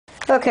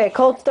Okay,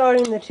 cold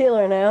starting the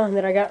chiller now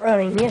that I got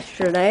running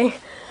yesterday.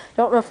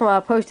 Don't know if I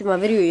posted my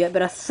video yet,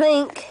 but I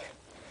think,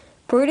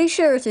 pretty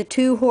sure it's a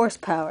 2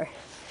 horsepower.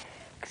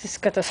 Cause it's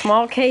got the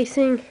small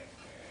casing,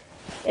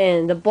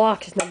 and the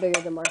block is no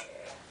bigger than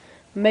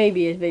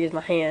maybe as big as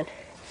my hand.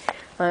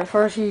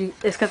 First,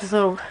 it's got this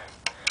little.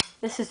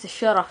 This is the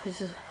shut off.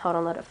 Hold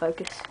on, let it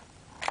focus.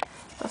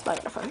 That's not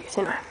gonna focus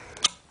anyway.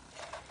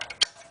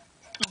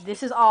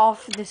 This is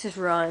off. This is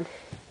run.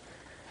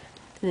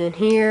 Then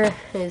here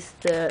is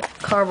the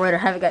carburetor.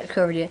 I haven't got it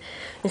covered yet.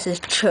 This is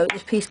choke.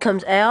 This piece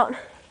comes out.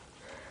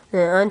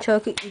 Then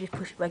unchoke it. You just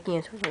push it back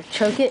in. So we're gonna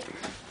choke it.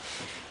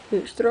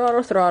 Oops,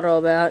 throttle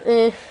about.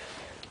 It's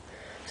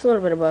a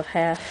little bit above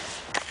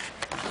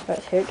half.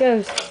 Alright, here it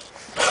goes.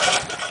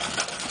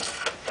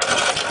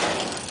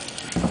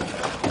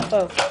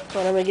 Oh,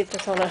 well, I'm gonna get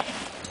this on a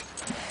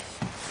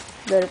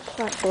better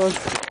platform.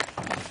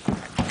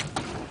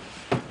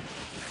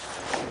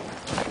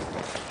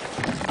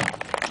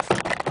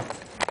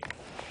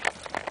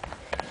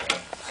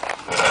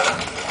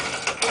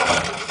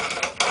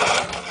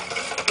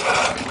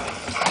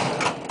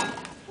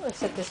 Let's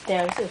set this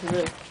down. This is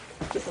really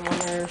getting on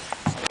my nerves.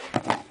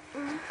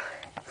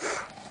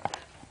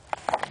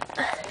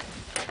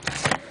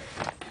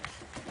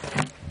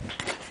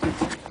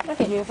 I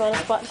can't even find a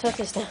spot to set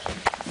this down.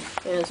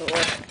 It doesn't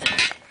work.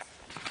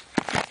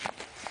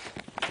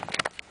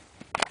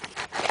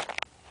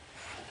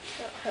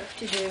 I'll have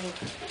to do.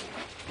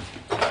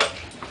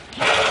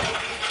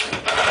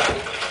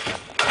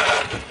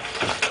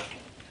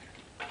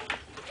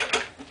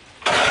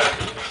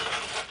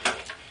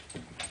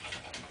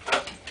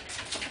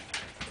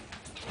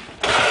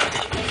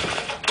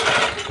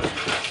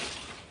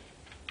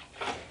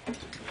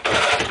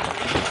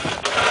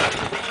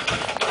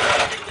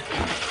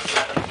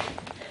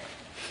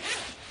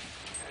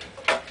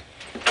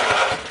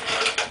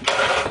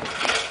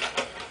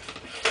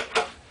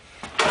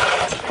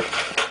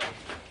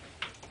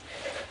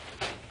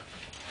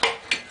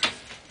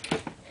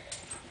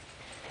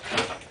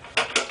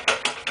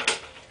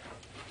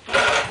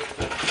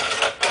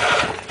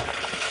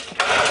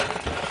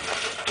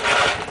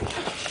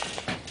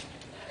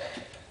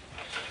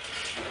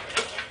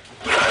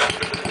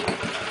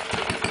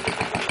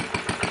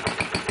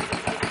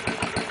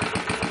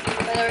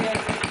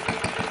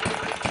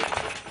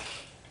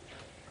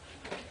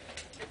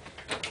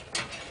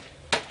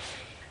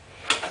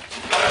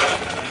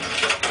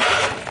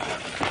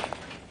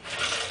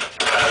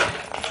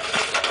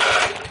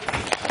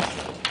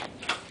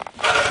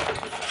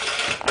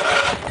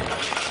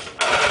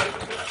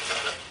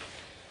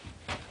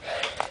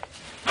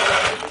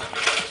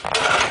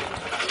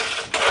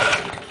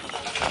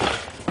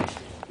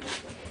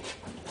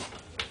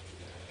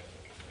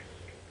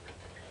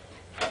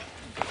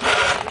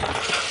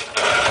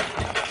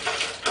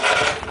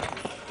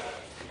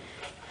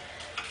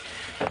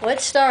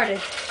 Let's start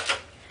it.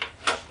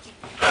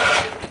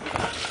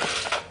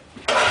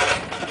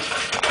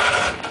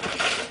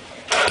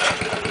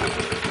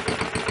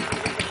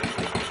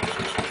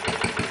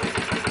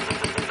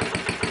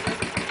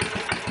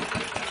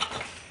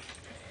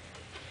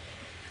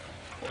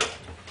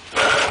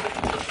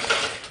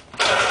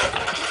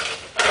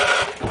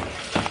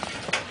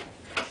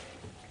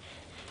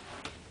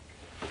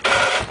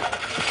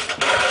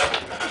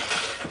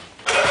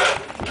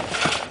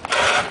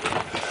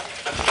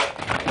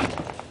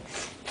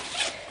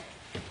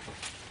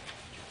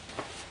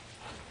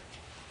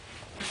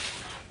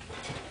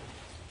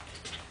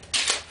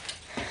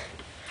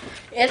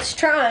 It's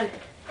trying.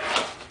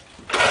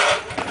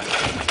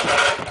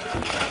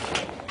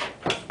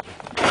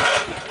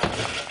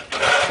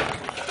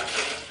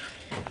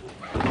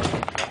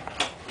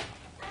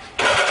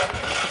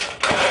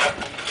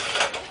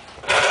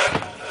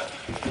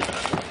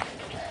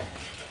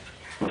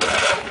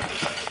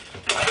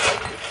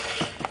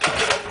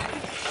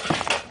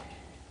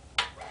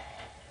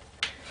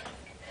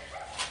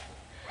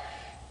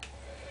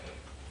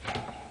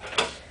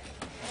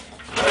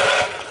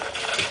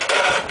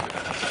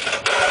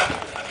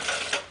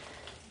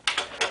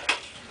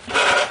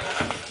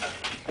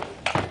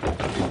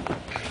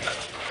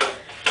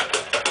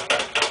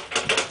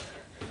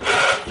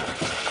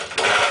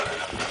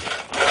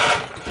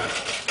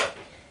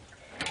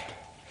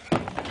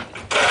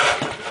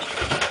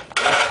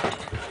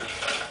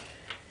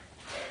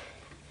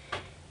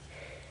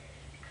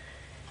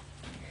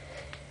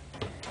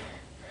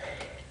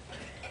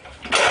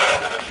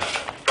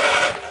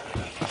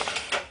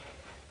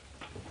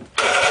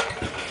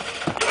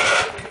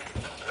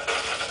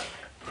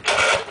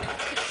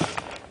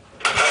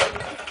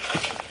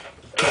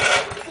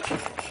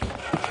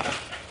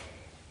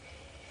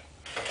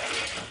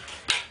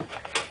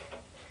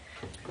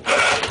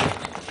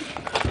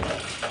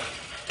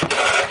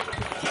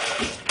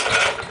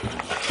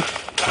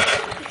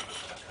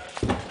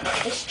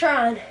 It's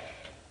trying.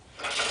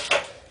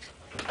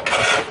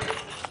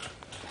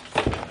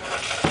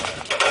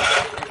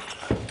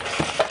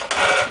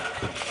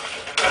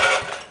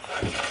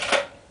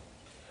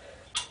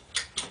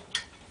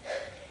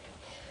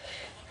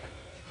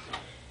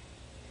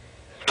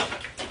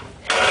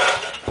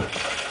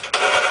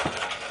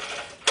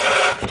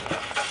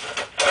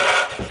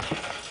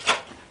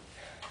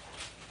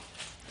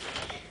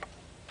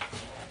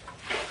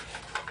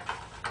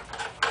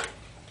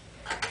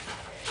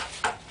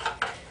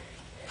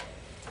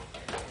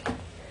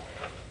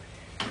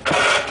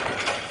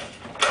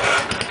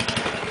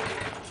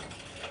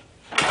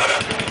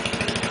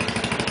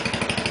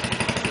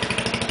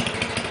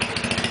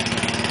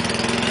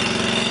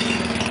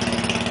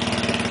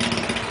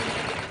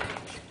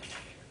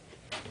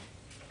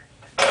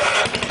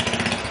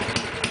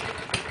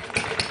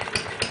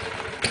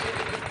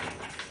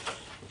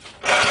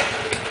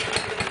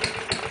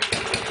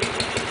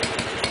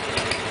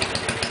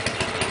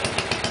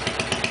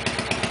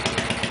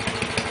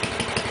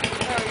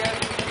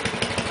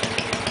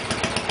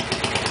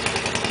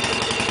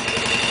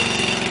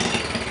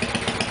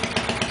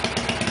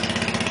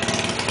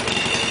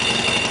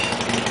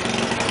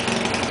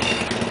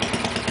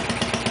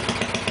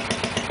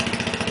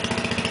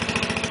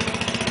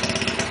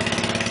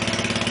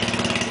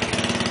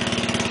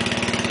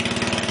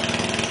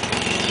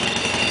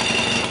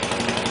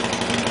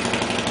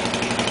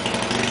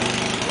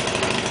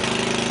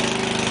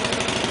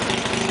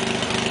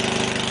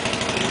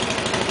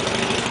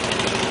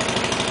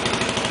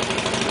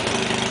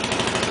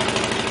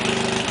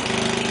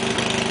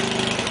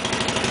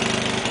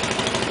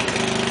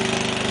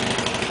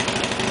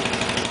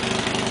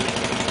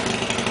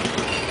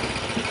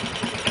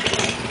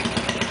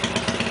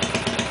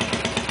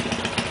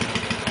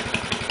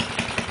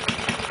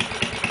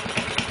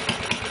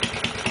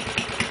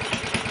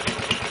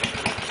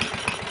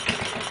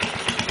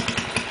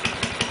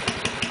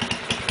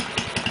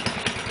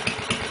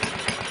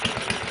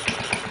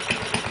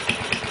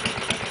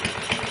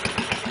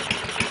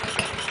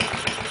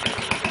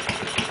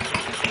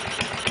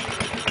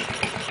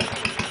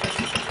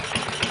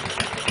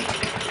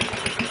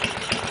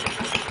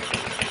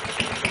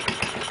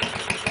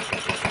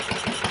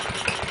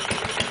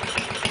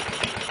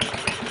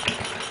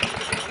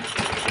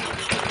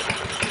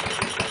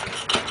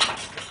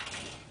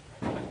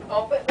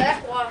 All put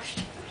back washed.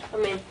 I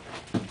mean,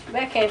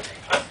 back in.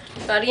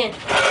 Start again.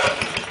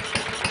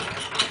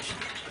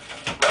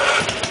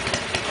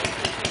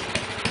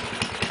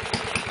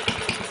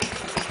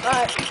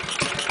 Alright.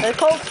 A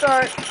cold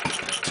start.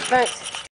 Thanks.